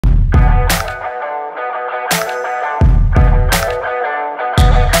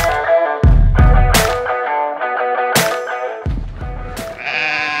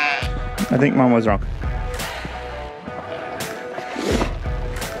think Mom was wrong.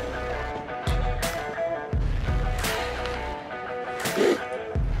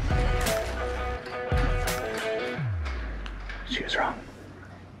 She was wrong.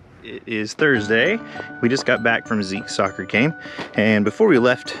 It is Thursday. We just got back from Zeke's soccer game, and before we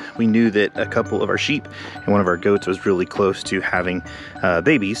left, we knew that a couple of our sheep and one of our goats was really close to having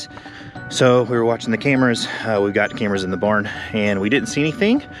babies. So we were watching the cameras. We've got cameras in the barn, and we didn't see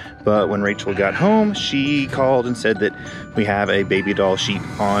anything, but when Rachel got home, she called and said that we have a baby doll sheep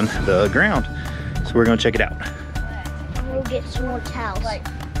on the ground. So we're gonna check it out. We'll get some more towels. Like,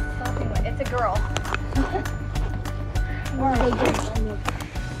 it's a girl.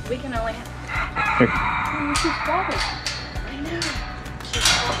 We can only have... She's flopping. I know. She's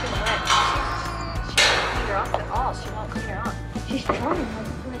flopping wet. She won't clean her off at all. She won't clean her off. She's trying.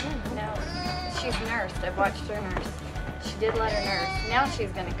 No, she's nursed. I've watched her nurse. She did let her nurse. Now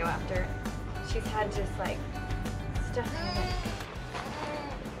she's gonna go after it. She's had just like stuff in it.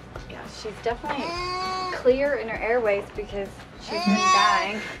 Yeah, she's definitely clear in her airways because she's been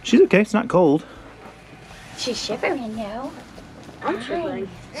dying. She's okay, it's not cold. She's shivering now. I'm shivering.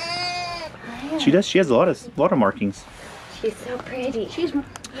 She has a lot of markings. She's so pretty.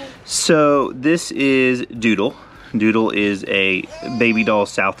 So this is Doodle. Doodle is a baby doll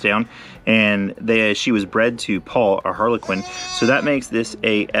Southdown, and she was bred to Paul, our Harlequin. So that makes this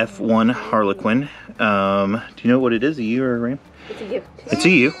a F1 Harlequin. Do you know what it is, a U or a Ram? It's a U. It's a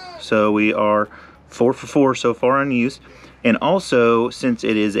U. So we are 4 for 4 so far on U's. And also, since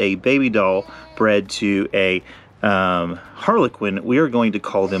it is a baby doll bred to a Harlequin, we are going to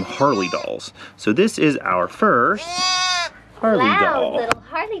call them Harley dolls. So this is our first Harley doll. Little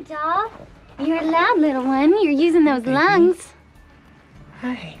Harley doll. You're loud, little one. You're using those lungs.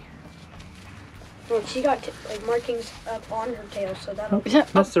 Hi. Well, she got like markings up on her tail, so that'll.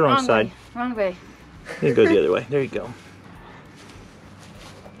 That's the wrong side. Wrong way. It goes the other way. There you go.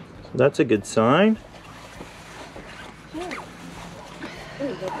 So that's a good sign.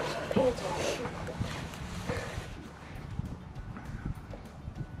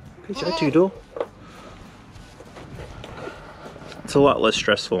 Good job, Doodle. It's a lot less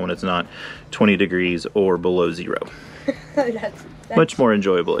stressful when it's not 20 degrees or below 0. that's Much more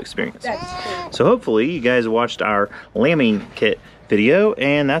enjoyable experience. So hopefully you guys watched our lambing kit video,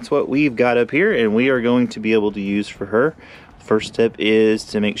 and that's what we've got up here, and we are going to be able to use for her. First step is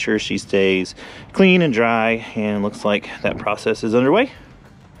to make sure she stays clean and dry, and looks like that process is underway.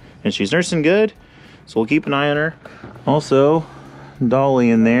 And she's nursing good, so we'll keep an eye on her. Also, Dolly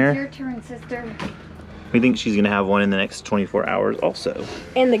in there. Your turn, sister. We think she's gonna have one in the next 24 hours also.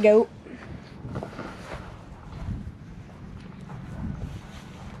 And the goat.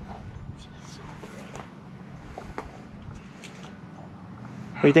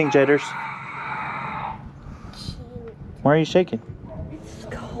 What do you think, Jedders? Why are you shaking? It's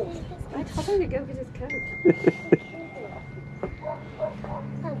cold. I told him to go get his coat.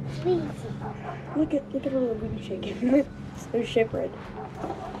 Look at her little booty shaking. So shivering.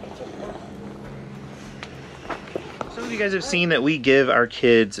 Some of you guys have seen that we give our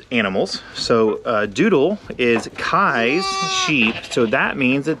kids animals. So Doodle is Kai's sheep, so that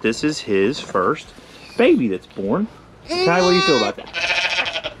means that this is his first baby that's born. Kai, what do you feel about that?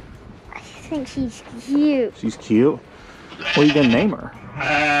 I think she's cute. She's cute. What are you gonna name her?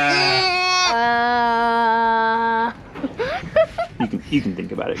 You can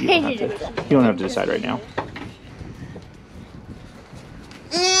think about it. You don't have to decide right now.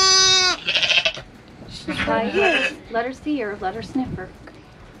 Right here. Let her see her. Let her sniff her.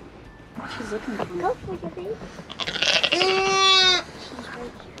 She's looking for me. Go for the baby.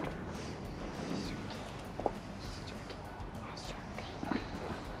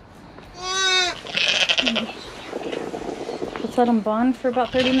 Let's let them bond for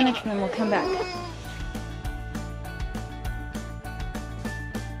about 30 minutes and then we'll come back.